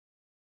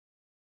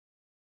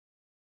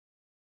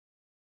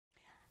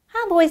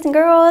Hi boys and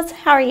girls,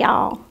 how are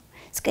y'all?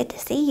 It's good to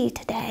see you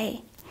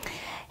today.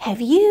 Have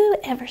you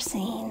ever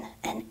seen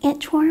an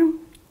inchworm?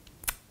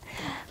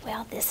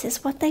 Well, this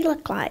is what they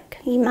look like.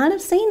 You might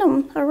have seen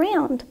them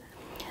around.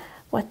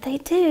 What they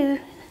do,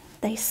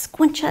 they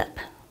squinch up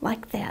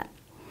like that.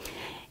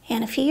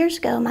 And a few years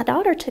ago, my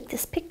daughter took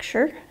this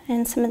picture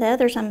and some of the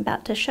others I'm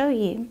about to show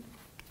you.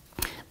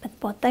 But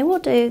what they will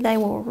do, they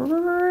will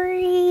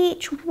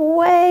reach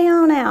way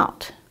on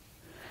out.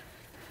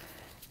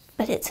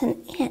 But it's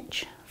an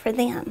inch for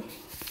them.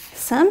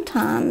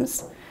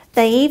 Sometimes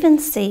they even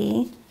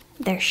see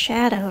their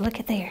shadow. Look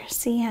at there.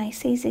 See how he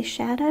sees his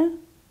shadow?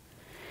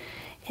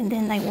 And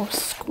then they will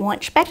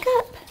squinch back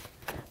up.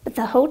 But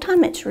the whole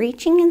time it's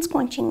reaching and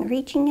squinching,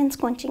 reaching and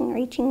squinching,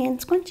 reaching and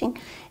squinching.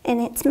 And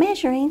it's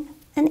measuring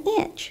an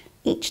inch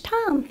each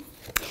time.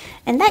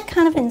 And that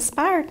kind of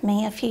inspired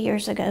me a few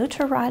years ago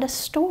to write a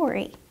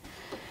story.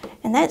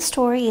 And that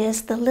story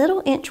is The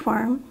Little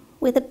Inchworm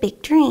with a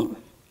Big Dream.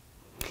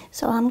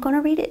 So I'm going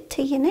to read it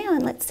to you now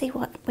and let's see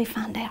what we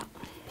find out.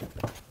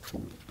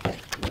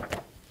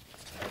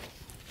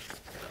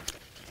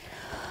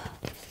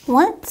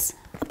 Once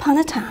upon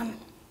a time,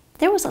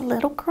 there was a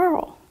little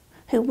girl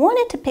who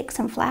wanted to pick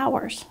some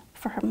flowers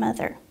for her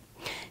mother.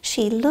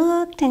 She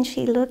looked and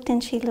she looked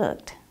and she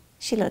looked.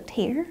 She looked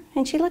here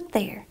and she looked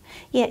there,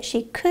 yet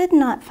she could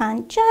not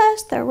find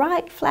just the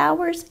right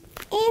flowers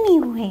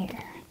anywhere.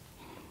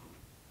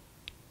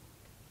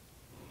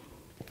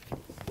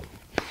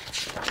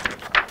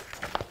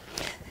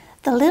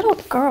 The little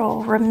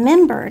girl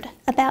remembered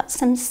about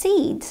some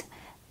seeds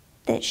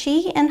that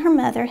she and her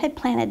mother had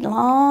planted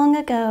long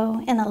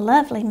ago in a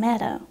lovely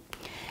meadow.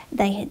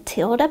 They had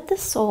tilled up the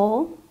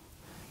soil,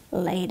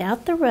 laid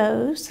out the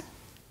rows,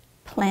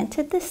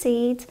 planted the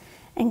seeds,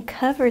 and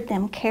covered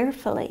them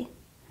carefully.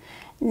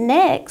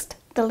 Next,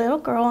 the little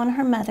girl and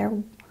her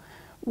mother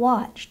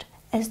watched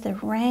as the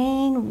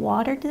rain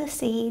watered the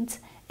seeds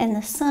and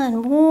the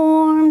sun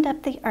warmed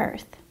up the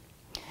earth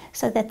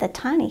so that the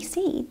tiny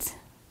seeds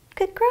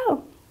could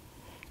grow.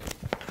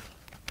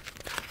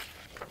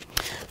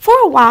 For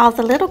a while,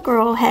 the little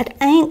girl had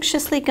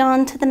anxiously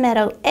gone to the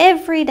meadow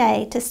every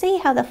day to see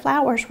how the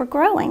flowers were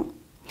growing.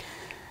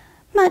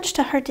 Much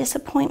to her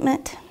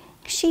disappointment,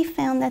 she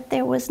found that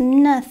there was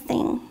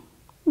nothing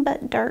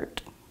but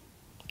dirt,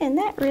 and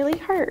that really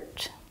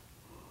hurt.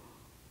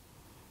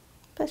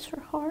 Bless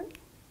her heart.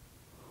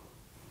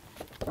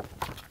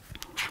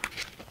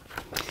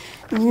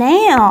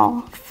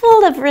 Now,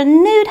 full of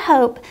renewed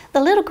hope, the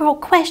little girl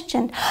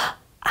questioned,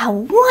 I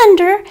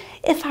wonder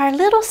if our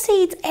little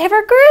seeds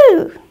ever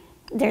grew.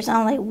 There's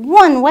only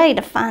one way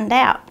to find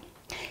out.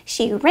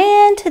 She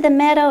ran to the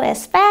meadow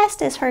as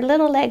fast as her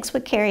little legs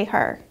would carry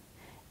her.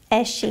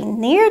 As she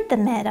neared the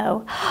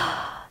meadow,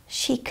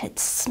 she could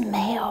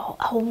smell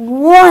a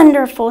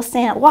wonderful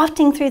scent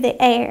wafting through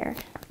the air.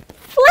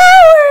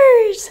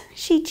 Flowers!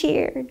 She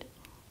cheered.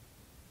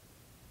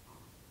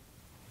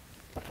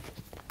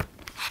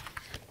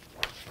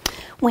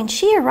 When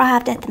she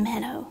arrived at the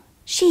meadow,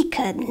 she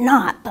could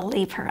not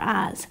believe her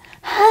eyes.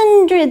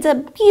 Hundreds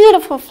of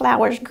beautiful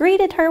flowers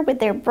greeted her with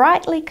their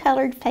brightly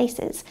colored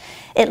faces.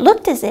 It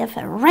looked as if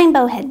a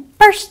rainbow had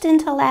burst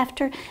into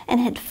laughter and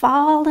had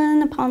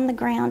fallen upon the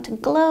ground to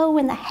glow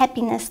in the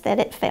happiness that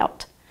it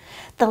felt.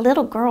 The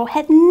little girl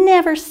had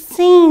never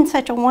seen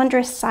such a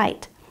wondrous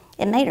sight.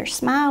 It made her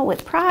smile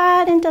with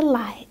pride and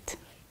delight.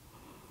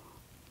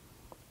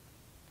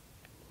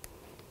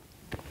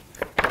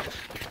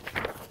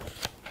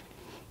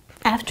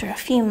 After a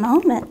few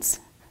moments,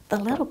 the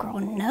little girl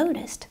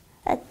noticed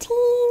a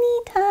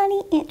teeny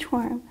tiny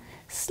inchworm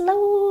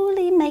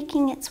slowly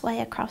making its way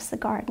across the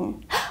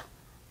garden.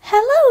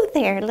 Hello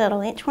there, little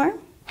inchworm.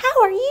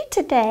 How are you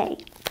today?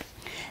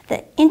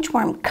 The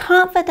inchworm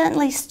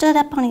confidently stood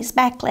up on his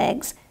back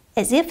legs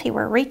as if he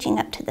were reaching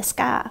up to the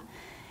sky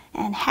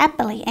and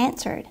happily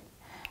answered,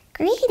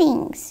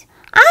 Greetings.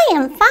 I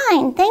am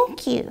fine,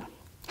 thank you.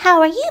 How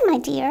are you, my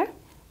dear?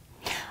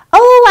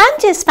 Oh, I'm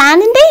just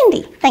fine and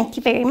dandy. Thank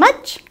you very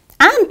much.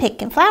 I'm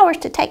picking flowers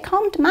to take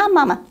home to my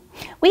mama.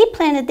 We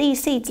planted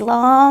these seeds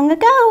long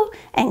ago,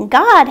 and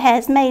God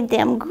has made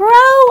them grow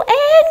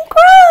and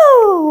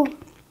grow.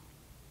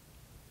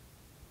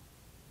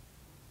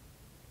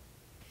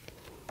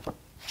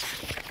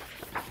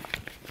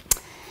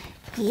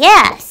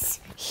 Yes,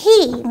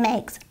 He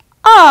makes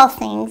all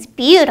things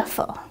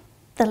beautiful,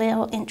 the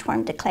little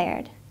inchworm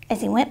declared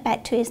as he went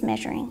back to his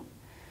measuring.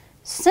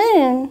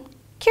 Soon,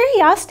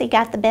 curiosity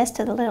got the best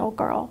of the little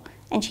girl,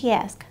 and she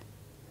asked,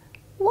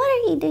 What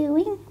are you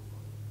doing?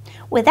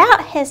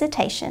 Without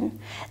hesitation,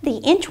 the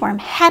inchworm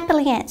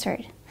happily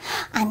answered,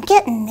 I'm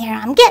getting there,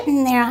 I'm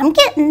getting there, I'm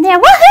getting there,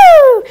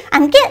 woohoo!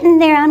 I'm getting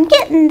there,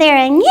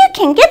 and you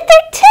can get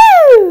there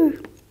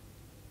too!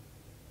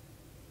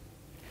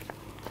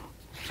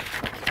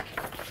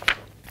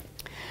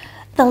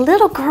 The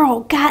little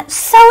girl got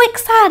so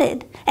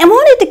excited and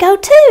wanted to go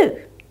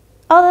too,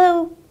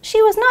 although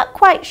she was not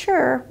quite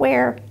sure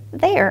where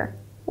there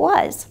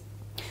was.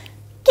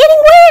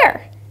 Getting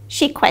where?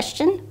 She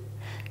questioned.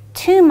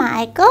 To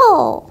my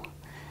goal.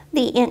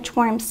 the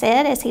inchworm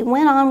said as he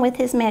went on with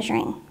his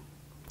measuring.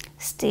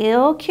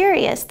 Still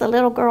curious, the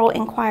little girl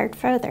inquired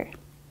further.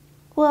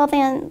 Well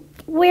then,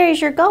 where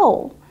is your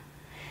goal?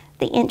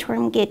 The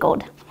inchworm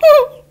giggled.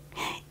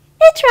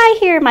 It's right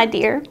here, my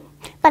dear,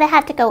 but I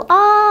have to go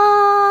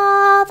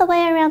all the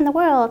way around the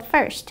world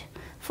first,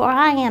 for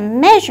I am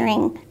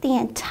measuring the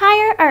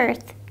entire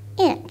earth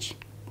inch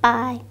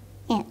by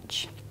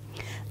inch.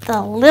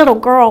 The little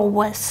girl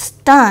was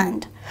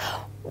stunned.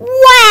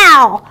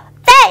 Wow,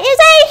 that is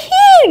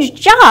a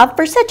huge job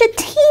for such a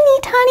teeny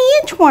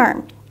tiny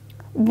inchworm.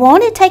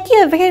 Won't it take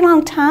you a very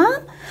long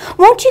time?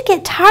 Won't you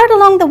get tired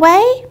along the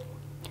way?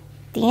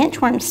 The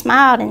inchworm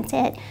smiled and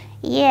said,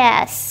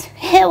 Yes,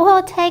 it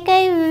will take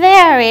a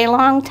very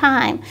long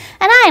time,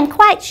 and I am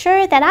quite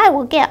sure that I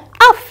will get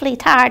awfully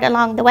tired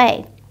along the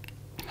way.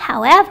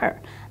 However,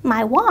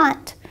 my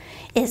want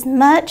is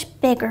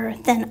much bigger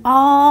than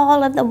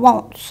all of the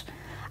wants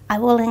I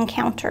will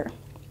encounter.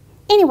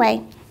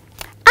 Anyway,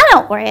 I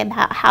don't worry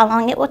about how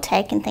long it will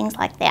take and things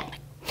like that.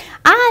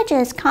 I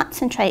just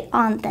concentrate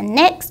on the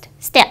next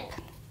step,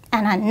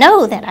 and I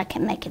know that I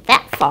can make it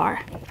that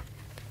far.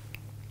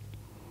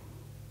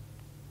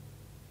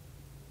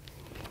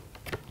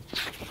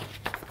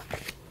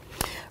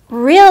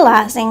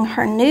 Realizing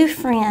her new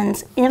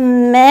friend's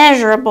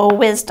immeasurable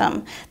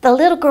wisdom, the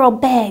little girl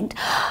begged,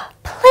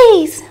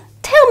 Please,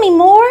 tell me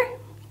more.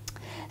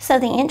 So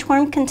the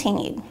inchworm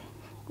continued,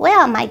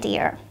 Well, my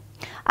dear,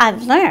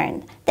 I've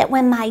learned that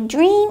when my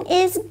dream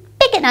is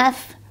big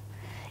enough,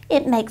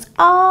 it makes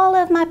all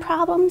of my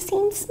problems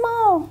seem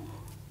small.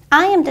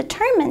 I am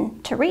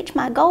determined to reach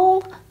my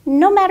goal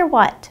no matter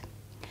what.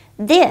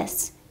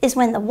 This is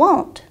when the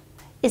want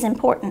is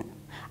important.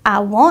 I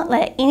won't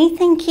let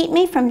anything keep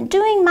me from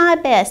doing my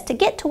best to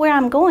get to where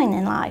I'm going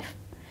in life.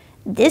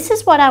 This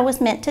is what I was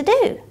meant to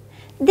do.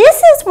 This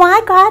is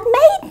why God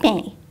made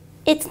me.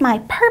 It's my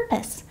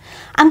purpose.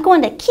 I'm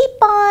going to keep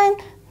on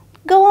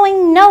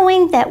going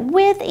knowing that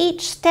with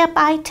each step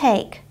I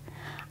take,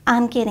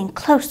 I'm getting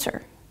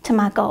closer to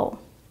my goal.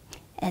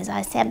 As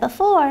I said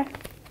before,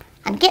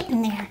 I'm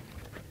getting there.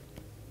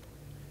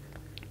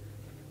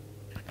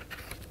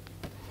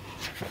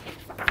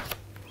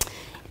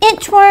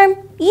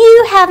 Inchworm,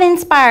 you have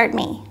inspired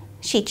me,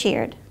 she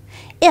cheered.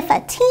 If a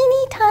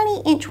teeny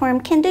tiny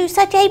inchworm can do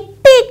such a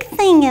big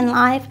thing in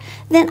life,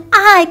 then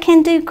I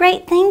can do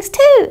great things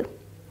too.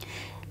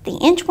 The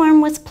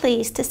inchworm was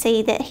pleased to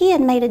see that he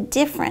had made a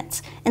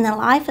difference in the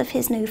life of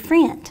his new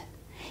friend.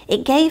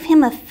 It gave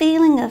him a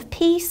feeling of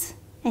peace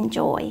and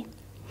joy.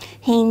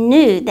 He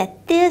knew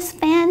that this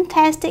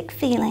fantastic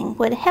feeling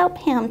would help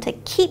him to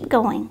keep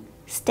going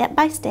step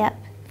by step,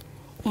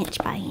 inch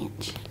by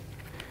inch.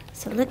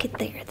 So look at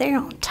there, they're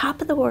on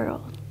top of the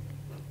world.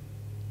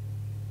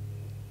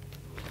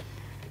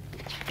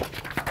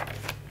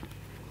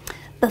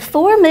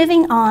 Before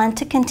moving on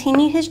to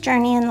continue his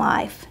journey in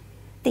life,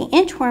 the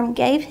inchworm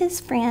gave his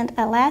friend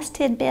a last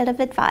tidbit of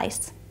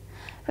advice.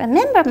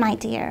 Remember, my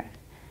dear,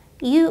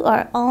 you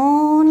are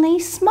only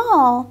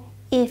small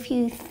if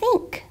you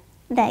think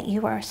that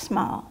you are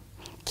small.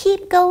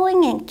 Keep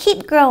going and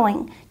keep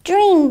growing.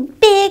 Dream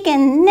big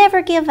and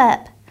never give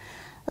up.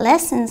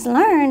 Lessons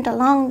learned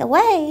along the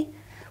way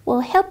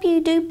will help you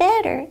do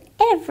better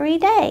every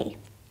day.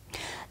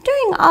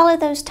 During all of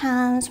those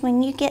times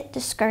when you get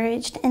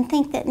discouraged and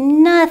think that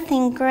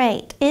nothing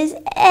great is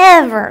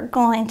ever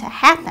going to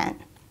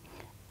happen,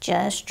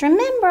 just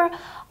remember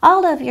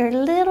all of your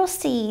little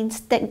seeds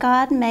that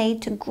God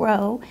made to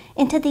grow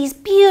into these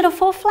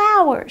beautiful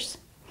flowers.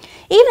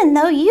 Even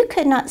though you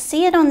could not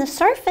see it on the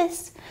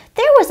surface,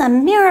 there was a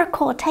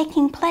miracle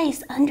taking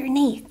place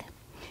underneath.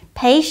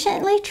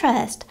 Patiently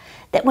trust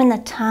that when the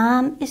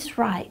time is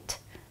right,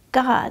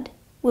 God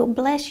will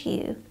bless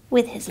you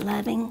with His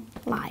loving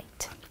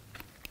light.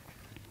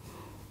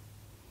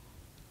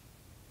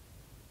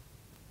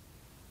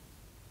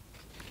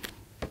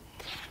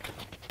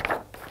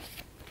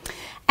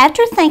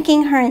 After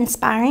thanking her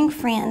inspiring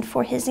friend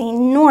for his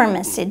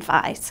enormous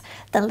advice,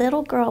 the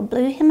little girl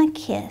blew him a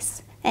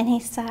kiss and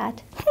he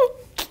sighed,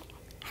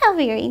 "How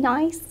very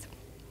nice."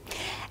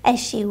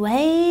 As she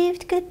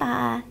waved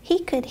goodbye, he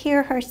could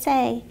hear her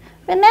say,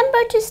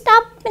 "Remember to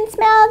stop and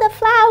smell the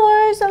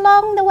flowers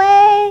along the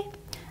way,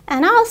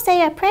 and I'll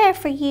say a prayer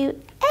for you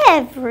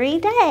every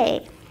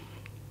day."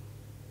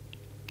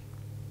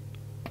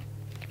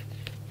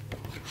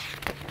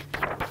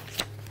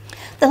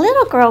 The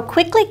little girl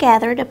quickly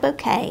gathered a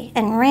bouquet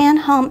and ran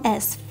home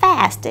as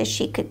fast as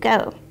she could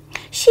go.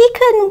 She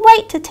couldn't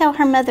wait to tell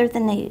her mother the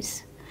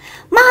news.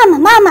 "Mama,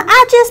 Mama,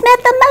 I just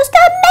met the most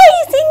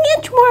amazing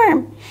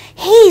inchworm.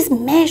 He's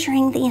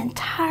measuring the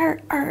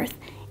entire earth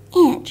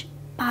inch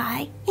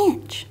by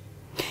inch.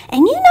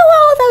 And you know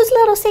all those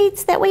little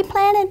seeds that we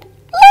planted?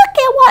 Look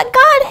at what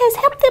God has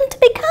helped them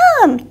to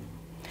become."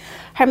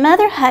 Her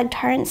mother hugged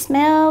her and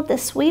smelled the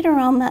sweet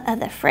aroma of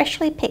the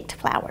freshly picked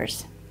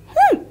flowers.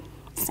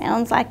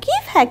 "Sounds like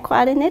you've had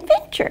quite an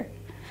adventure."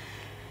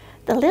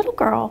 The little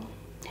girl,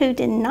 who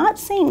did not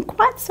seem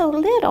quite so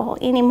little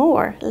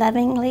anymore,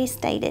 lovingly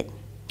stated,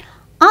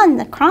 "On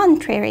the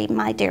contrary,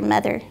 my dear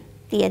mother,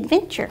 The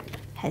adventure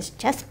has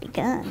just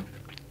begun.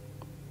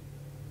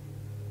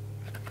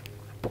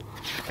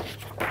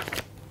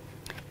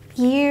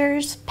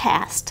 Years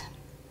passed,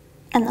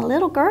 and the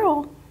little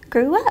girl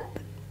grew up.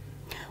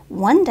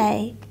 One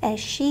day, as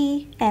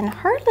she and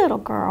her little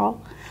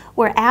girl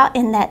were out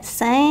in that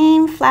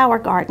same flower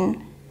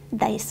garden,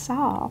 they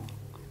saw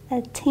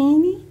a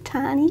teeny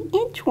tiny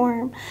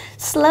inchworm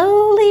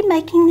slowly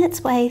making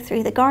its way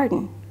through the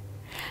garden.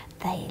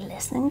 They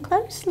listened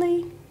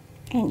closely,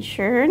 and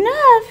sure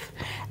enough,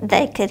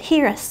 they could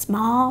hear a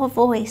small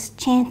voice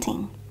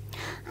chanting,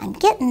 "I'm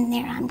getting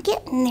there, I'm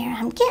getting there,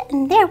 I'm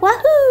getting there,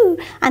 wahoo!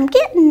 I'm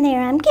getting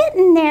there, and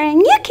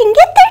you can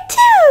get there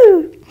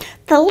too!"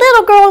 The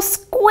little girl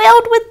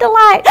squealed with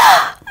delight.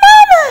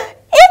 "Mama,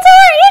 it's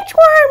our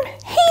inchworm!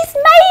 He's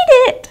made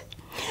it!"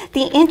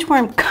 The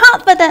inchworm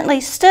confidently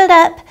stood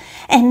up,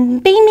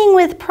 and beaming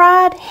with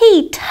pride,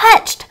 he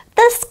touched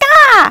the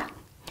sky.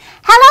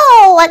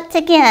 "Hello once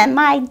again,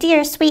 my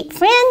dear sweet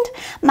friend.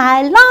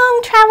 My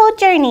long travel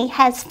journey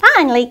has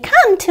finally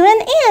come to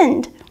an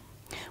end."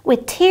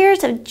 With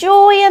tears of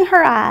joy in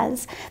her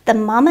eyes, the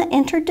mama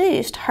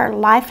introduced her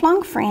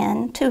lifelong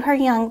friend to her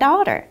young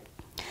daughter.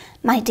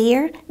 "My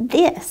dear,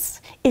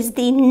 this is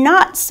the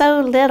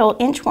not-so-little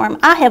inchworm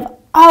I have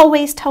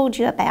always told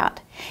you about.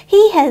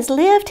 He has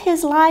lived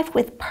his life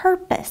with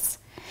purpose.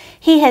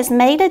 He has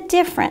made a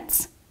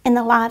difference in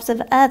the lives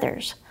of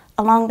others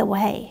along the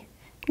way.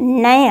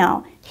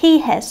 Now he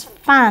has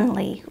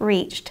finally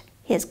reached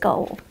his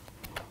goal."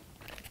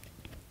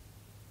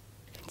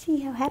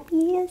 See how happy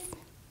he is?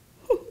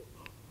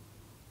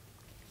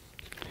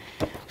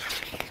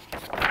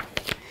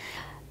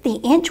 The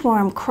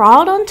inchworm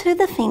crawled onto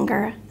the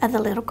finger of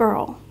the little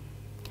girl.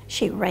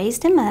 She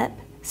raised him up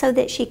so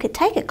that she could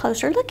take a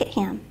closer look at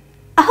him.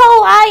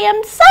 "Oh, I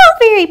am so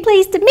very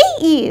pleased to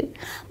meet you.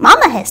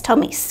 Mama has told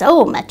me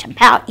so much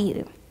about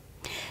you."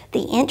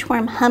 The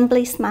inchworm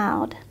humbly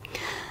smiled.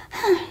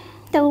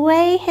 "The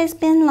way has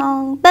been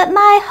long, but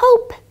my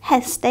hope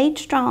has stayed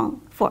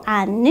strong, for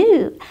I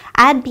knew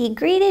I'd be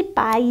greeted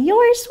by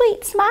your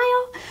sweet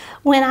smile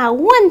when I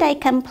one day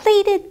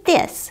completed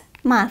this,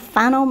 my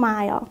final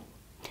mile.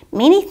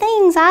 Many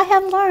things I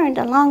have learned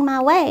along my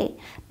way,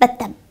 but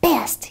the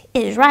best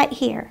is right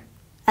here,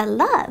 a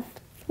love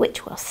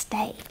which will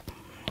stay."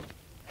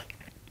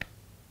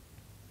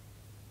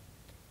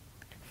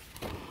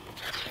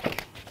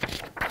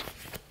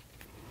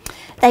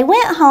 They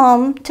went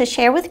home to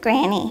share with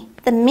Granny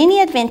the many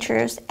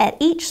adventures at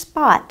each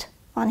spot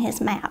on his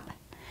map.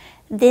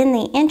 Then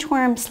the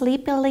inchworm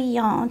sleepily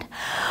yawned.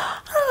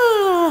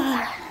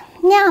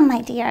 "Now, my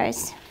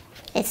dears,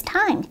 it's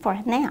time for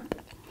a nap."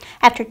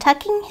 After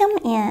tucking him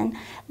in,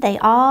 they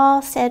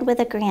all said with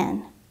a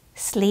grin,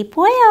 "Sleep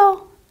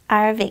well,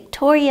 our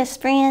victorious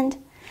friend.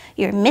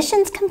 Your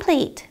mission's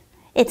complete.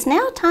 It's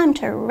now time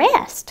to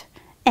rest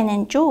and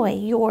enjoy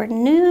your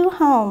new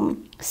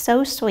home,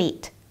 so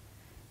sweet."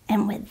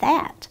 And with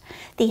that,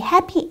 the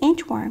happy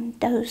inchworm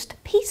dozed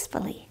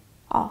peacefully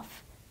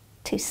off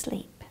to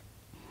sleep.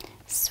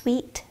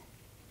 Sweet,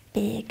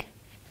 big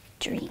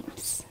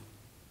dreams.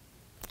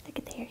 Look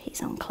at there,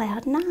 he's on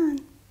cloud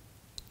 9.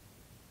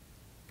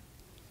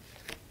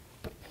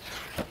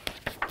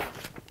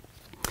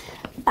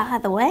 By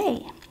the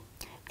way,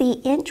 the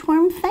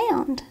inchworm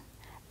found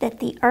that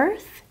the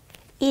Earth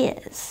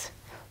is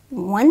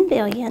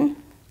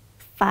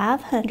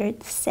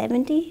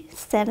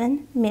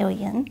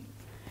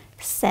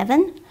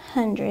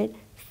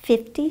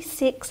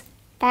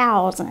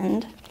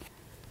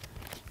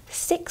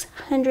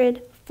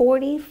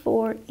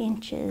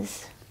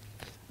inches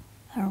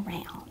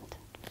around.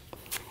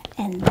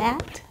 And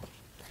that,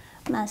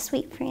 my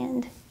sweet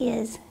friend,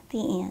 is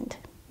the end.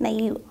 May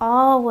you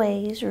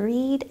always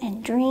read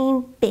and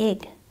dream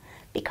big,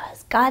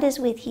 because God is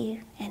with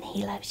you and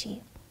He loves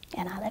you.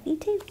 And I love you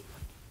too.